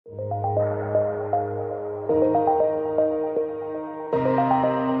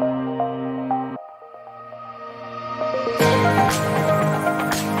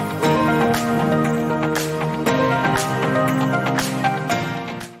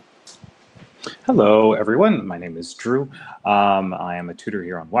Hello, everyone. My name is Drew. I am a tutor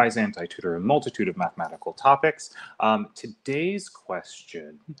here on Wyzant. I tutor a multitude of mathematical topics. Today's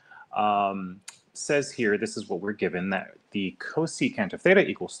question says here, this is what we're given, that the cosecant of theta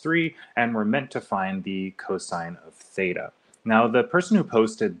equals 3, and we're meant to find the cosine of theta. Now, the person who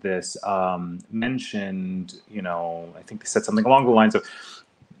posted this mentioned, I think they said something along the lines of,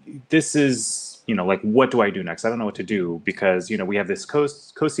 this is, like, what do I do next? I don't know what to do because, we have this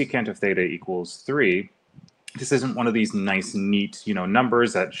cosecant of theta equals 3. This isn't one of these nice, neat,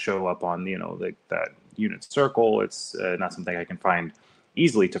 numbers that show up on, like that unit circle. It's not something I can find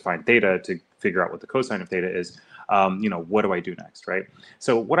easily to find theta to figure out what the cosine of theta is. What do I do next, right?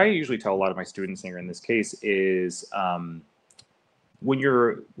 So what I usually tell a lot of my students here in this case is when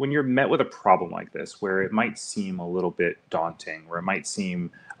you're met with a problem like this, where it might seem a little bit daunting, where it might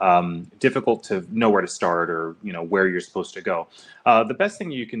seem difficult to know where to start or where you're supposed to go, the best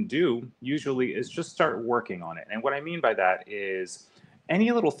thing you can do usually is just start working on it. And what I mean by that is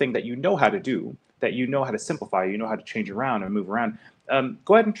any little thing that you know how to do, that you know how to simplify, you know how to change around and move around,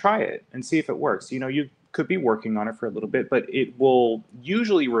 go ahead and try it and see if it works. You could be working on it for a little bit, but it will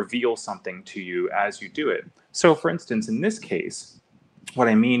usually reveal something to you as you do it. So for instance, in this case, what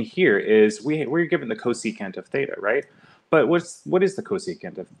I mean here is we're given the cosecant of theta, right? But what is the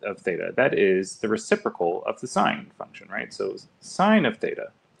cosecant of theta? That is the reciprocal of the sine function, right? So sine of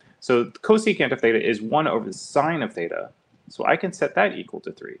theta. So the cosecant of theta is 1 over the sine of theta. So I can set that equal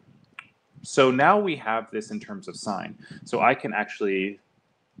to 3. So now we have this in terms of sine. So I can actually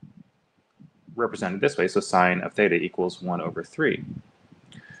represent it this way. So sine of theta equals 1 over 3.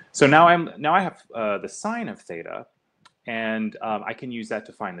 So now I have the sine of theta. And I can use that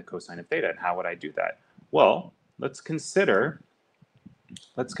to find the cosine of theta. And how would I do that? Well, let's consider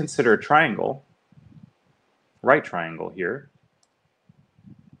a triangle, right triangle here.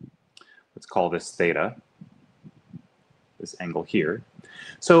 Let's call this theta, this angle here.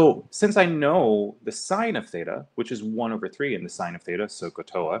 So since I know the sine of theta, which is 1 over 3, and the sine of theta, so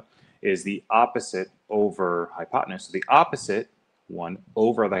cosθ, is the opposite over hypotenuse. So the opposite 1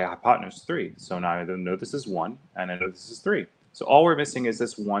 over the hypotenuse 3. So now I know this is 1 and I know this is 3. So all we're missing is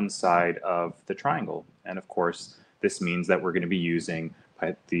this one side of the triangle. And of course, this means that we're going to be using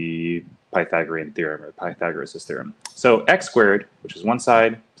the Pythagorean theorem, or Pythagoras' theorem. So x squared, which is one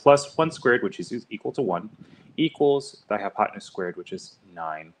side, plus 1 squared, which is equal to 1, equals the hypotenuse squared, which is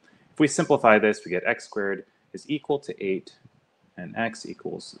 9. If we simplify this, we get x squared is equal to 8, and x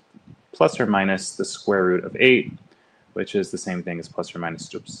equals plus or minus the square root of 8, which is the same thing as plus or minus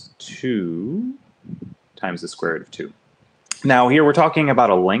 2 times the square root of 2. Now here we're talking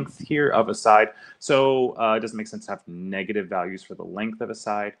about a length here of a side, so it doesn't make sense to have negative values for the length of a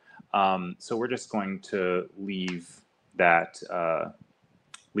side. So we're just going to leave that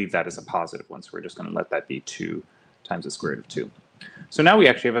as a positive one. So we're just going to let that be 2 times the square root of 2. So now we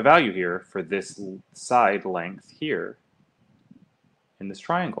actually have a value here for this side length here in this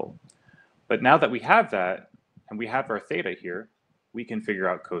triangle. But now that we have that, and we have our theta here, we can figure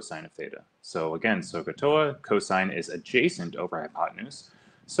out cosine of theta. So again, so cosine is adjacent over hypotenuse.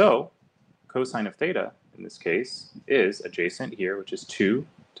 So cosine of theta, in this case, is adjacent here, which is 2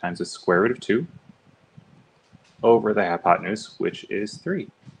 times the square root of 2 over the hypotenuse, which is 3.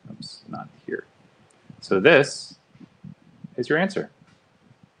 Oops, not here. So this is your answer.